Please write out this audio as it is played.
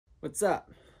What's up?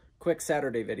 Quick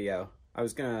Saturday video. I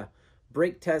was gonna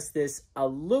brake test this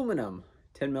aluminum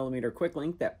 10mm quick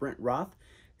link that Brent Roth,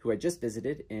 who I just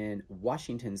visited in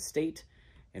Washington State,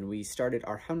 and we started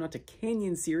our How Not to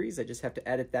Canyon series. I just have to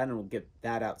edit that and we'll get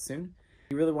that out soon.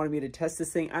 He really wanted me to test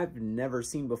this thing I've never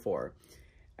seen before.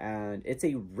 And it's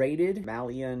a rated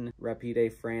maillon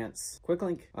rapide France quick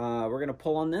link. We're gonna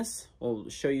pull on this. We'll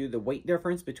show you the weight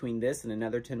difference between this and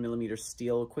another 10mm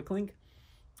steel quick link,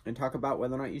 and talk about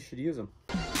whether or not you should use them.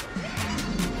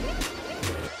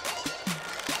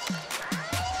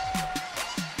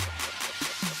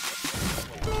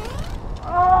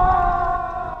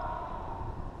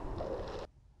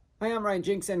 Hi, I'm Ryan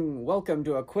Jinks, and welcome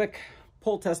to a quick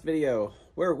pull test video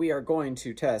where we are going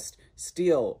to test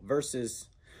steel versus...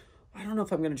 I don't know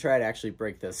if I'm going to try to actually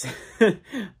break this.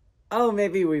 Oh,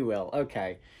 maybe we will.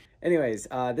 Okay. Anyways,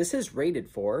 this is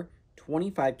rated for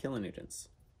 25 kilonewtons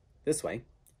this way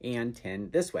and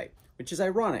 10 this way, which is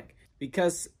ironic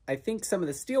because I think some of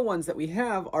the steel ones that we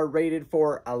have are rated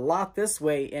for a lot this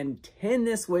way and 10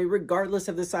 this way, regardless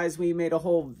of the size. We made a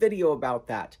whole video about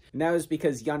that. And that was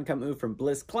because Yan Kamu from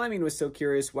Bliss Climbing was so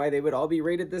curious why they would all be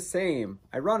rated the same.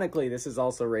 Ironically, this is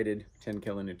also rated 10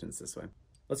 kilonewtons this way.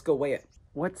 Let's go weigh it.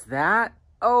 What's that?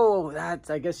 Oh, that's,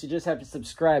 I guess you just have to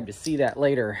subscribe to see that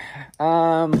later.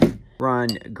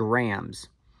 Run grams.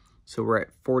 So we're at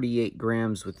 48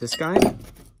 grams with this guy.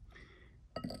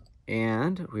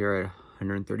 And we are at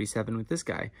 137 with this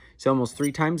guy. So almost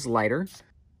 3 times lighter.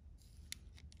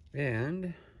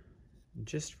 And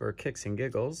just for kicks and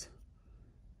giggles,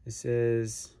 this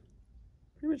is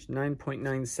pretty much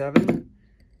 9.97.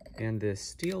 And the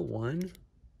steel one,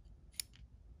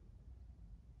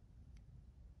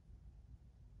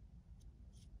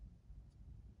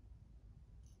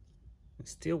 the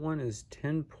steel one is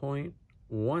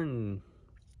 10.1.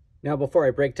 Now, before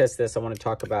I brake test this, I want to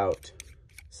talk about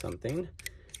something.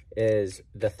 Is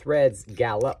the threads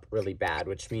gallop really bad,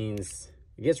 which means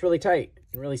it gets really tight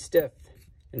and really stiff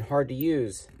and hard to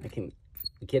use. I can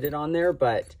get it on there,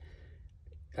 but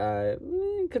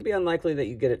it could be unlikely that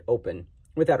you get it open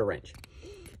without a wrench.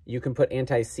 You can put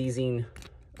anti-seizing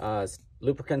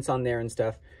lubricants on there and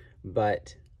stuff,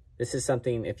 but this is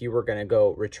something, if you were going to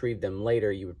go retrieve them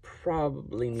later, you would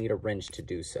probably need a wrench to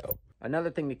do so. Another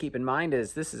thing to keep in mind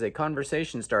is this is a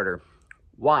conversation starter.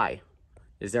 Why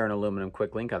is there an aluminum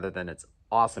quick link other than it's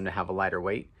awesome to have a lighter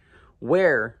weight?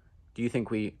 Where do you think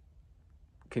we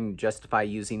can justify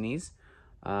using these?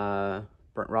 Brent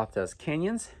Roth does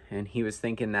canyons, and he was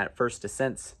thinking that first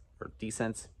ascents or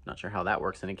descents, not sure how that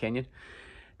works in a canyon,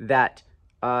 that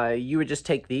you would just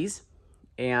take these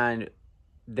and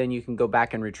then you can go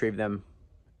back and retrieve them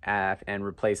and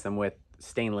replace them with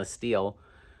stainless steel.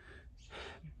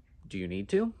 Do you need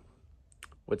to?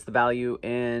 What's the value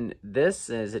in this?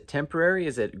 Is it temporary?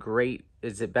 Is it great?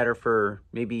 Is it better for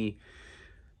maybe,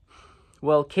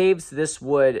 well, caves? This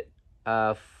would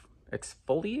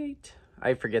exfoliate?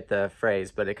 I forget the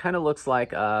phrase, but it kind of looks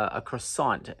like a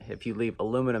croissant if you leave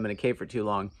aluminum in a cave for too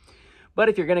long. But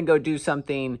if you're going to go do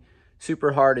something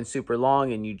super hard and super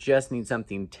long and you just need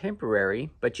something temporary,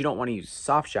 but you don't want to use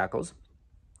soft shackles,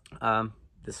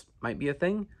 this might be a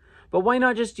thing. But why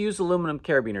not just use aluminum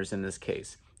carabiners in this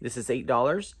case? This is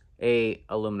 $8, a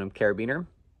aluminum carabiner.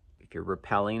 If you're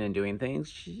rappelling and doing things,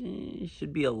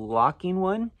 should be a locking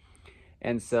one.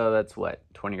 And so that's what,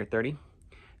 20 or 30?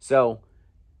 So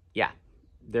yeah,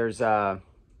 there's, I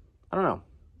don't know.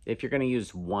 If you're gonna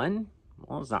use one,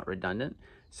 well, it's not redundant.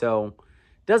 So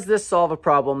does this solve a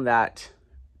problem that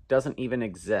doesn't even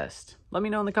exist? Let me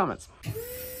know in the comments.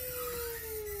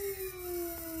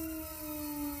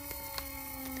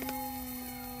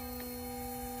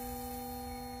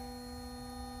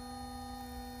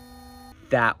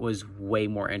 That was way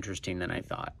more interesting than I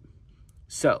thought.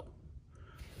 So,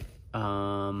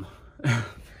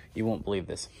 you won't believe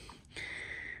this.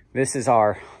 This is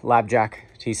our LabJack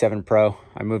T7 Pro.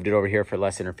 I moved it over here for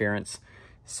less interference.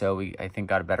 So we, I think,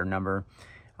 got a better number.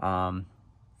 For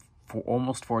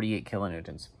almost 48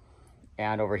 kilonewtons.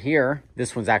 And over here,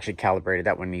 this one's actually calibrated.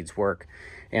 That one needs work.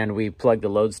 And we plugged the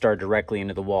Lodestar directly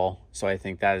into the wall. So I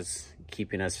think that is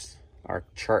keeping our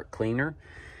chart cleaner.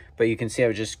 But you can see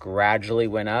I just gradually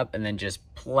went up and then just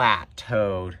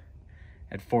plateaued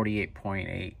at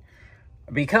 48.8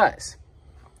 because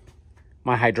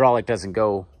my hydraulic doesn't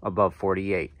go above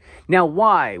 48. Now,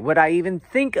 why would I even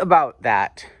think about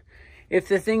that if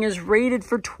the thing is rated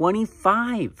for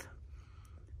 25?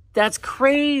 That's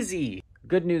crazy.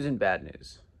 Good news and bad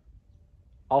news.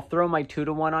 I'll throw my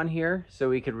 2-to-1 on here so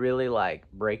we could really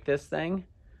like break this thing.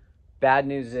 Bad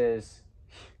news is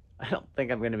I don't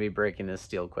think I'm going to be breaking this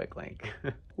steel quick link.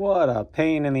 What a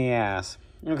pain in the ass.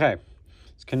 Okay,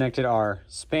 let's connected our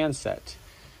span set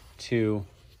to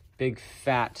big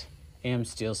fat AM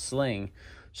steel sling,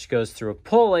 which goes through a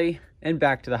pulley and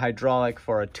back to the hydraulic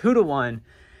for a 2-to-1.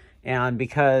 And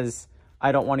because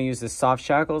I don't want to use the soft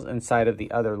shackles inside of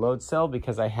the other load cell,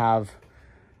 because I have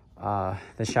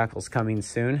the shackles coming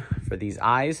soon for these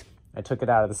eyes, I took it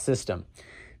out of the system.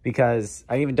 Because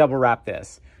I even double wrap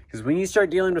this. Because when you start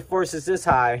dealing with forces this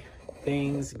high,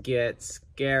 things get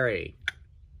scary.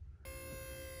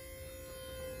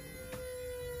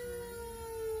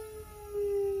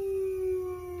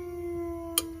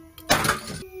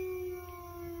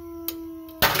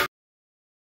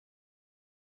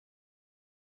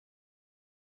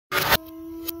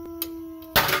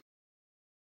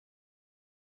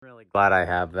 I'm really glad I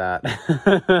have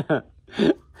that.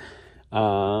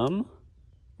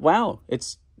 Wow,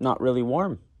 it's not really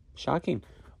warm. Shocking.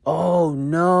 Oh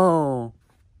no,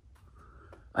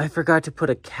 I forgot to put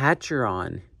a catcher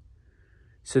on.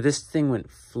 So this thing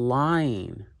went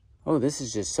flying. Oh, this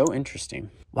is just so interesting.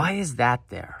 Why is that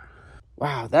there?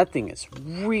 Wow, that thing is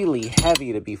really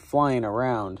heavy to be flying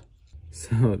around.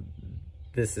 So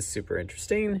this is super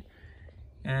interesting.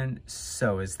 And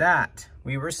so is that.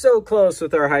 We were so close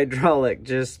with our hydraulic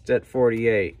just at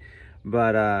 48.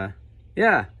 But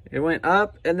yeah, it went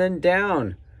up and then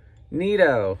down.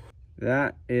 Neato.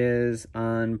 That is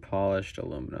unpolished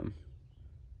aluminum.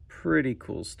 Pretty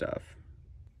cool stuff.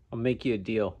 I'll make you a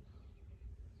deal.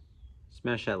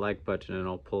 Smash that like button and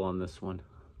I'll pull on this one.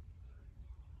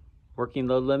 Working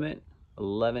load limit,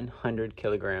 1,100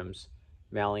 kilograms.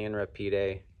 Maillon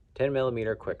rapide,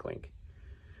 10mm quick link.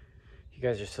 You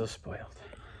guys are so spoiled.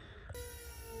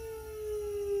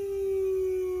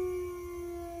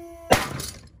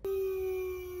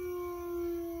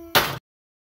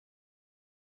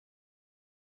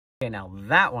 Okay, now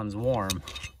that one's warm.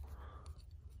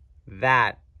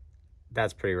 That's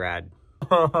pretty rad.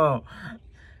 Oh,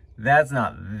 that's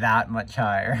not that much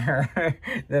higher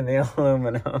than the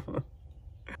aluminum.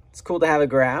 It's cool to have a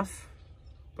graph,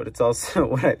 but it's also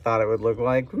what I thought it would look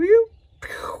like.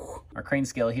 Our crane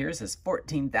scale here says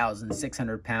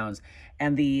 14,600 pounds,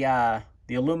 and the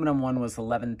aluminum one was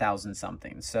 11,000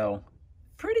 something, so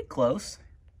pretty close.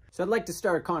 So I'd like to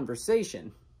start a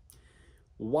conversation.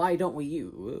 Why don't we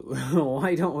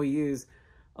use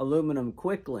aluminum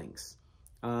quick links?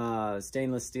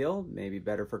 Stainless steel, maybe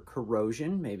better for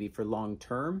corrosion, maybe for long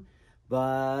term.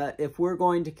 But if we're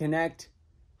going to connect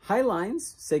high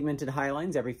lines, segmented high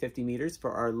lines every 50 meters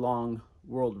for our long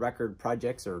world record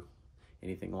projects or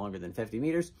anything longer than 50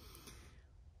 meters,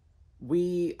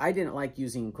 I didn't like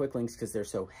using quick links because they're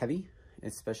so heavy,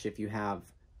 especially if you have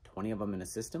 20 of them in a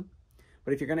system.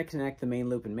 But if you're going to connect the main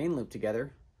loop and main loop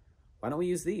together, why don't we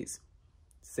use these?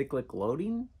 Cyclic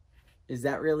loading? Is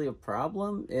that really a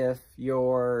problem if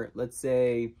you're, let's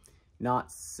say, not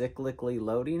cyclically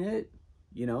loading it?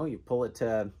 You know, you pull it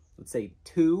to, let's say,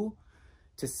 2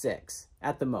 to 6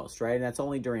 at the most, right? And that's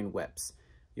only during whips.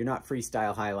 You're not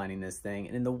freestyle highlining this thing.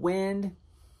 And in the wind,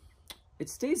 it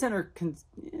stays under,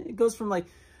 it goes from like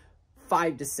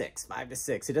 5 to 6, 5 to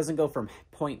 6. It doesn't go from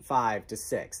 0.5 to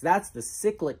 6. That's the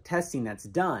cyclic testing that's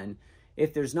done.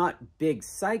 If there's not big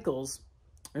cycles,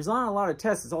 there's not a lot of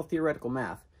tests. It's all theoretical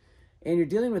math. And you're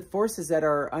dealing with forces that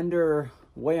are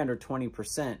way under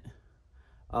 20%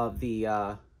 of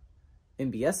the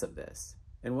MBS of this.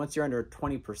 And once you're under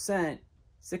 20%,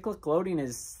 cyclic loading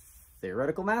is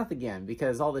theoretical math again,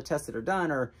 because all the tests that are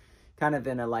done are kind of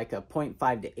in like a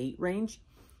 0.5 to 8 range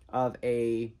of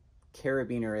a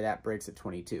carabiner that breaks at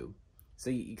 22. So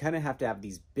you kind of have to have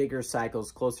these bigger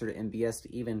cycles closer to MBS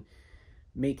to even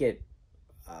make it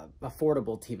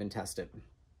affordable to even test it.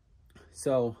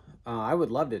 So I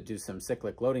would love to do some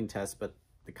cyclic loading tests, but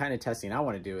the kind of testing I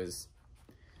want to do is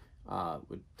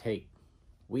would take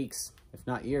weeks, if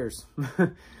not years,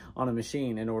 on a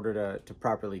machine in order to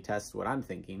properly test what I'm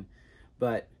thinking.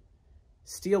 But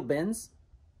steel bends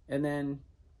and then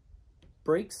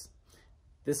breaks,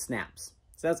 this snaps.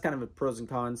 So that's kind of a pros and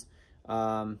cons.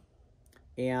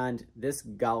 And this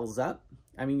gulls up.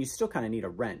 I mean, you still kind of need a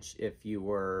wrench if you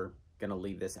were going to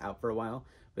leave this out for a while,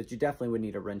 but you definitely would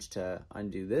need a wrench to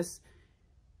undo this,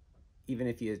 even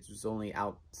if it was only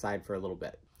outside for a little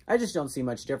bit. I just don't see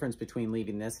much difference between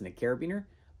leaving this and a carabiner.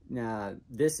 Now,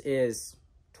 this is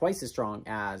twice as strong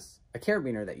as a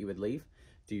carabiner that you would leave.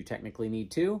 Do you technically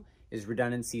need two? Is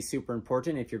redundancy super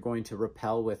important if you're going to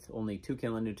repel with only 2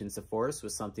 kilonewtons of force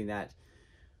with something that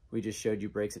we just showed you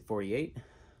breaks at 48?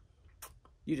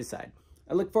 You decide.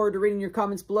 I look forward to reading your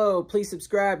comments below. Please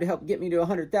subscribe to help get me to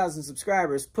 100,000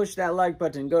 subscribers. Push that like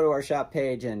button, go to our shop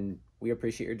page, and We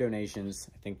appreciate your donations.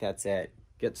 I think that's it.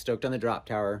 Get stoked on the drop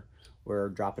tower. We're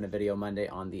dropping a video Monday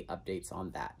on the updates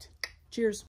on that. Cheers.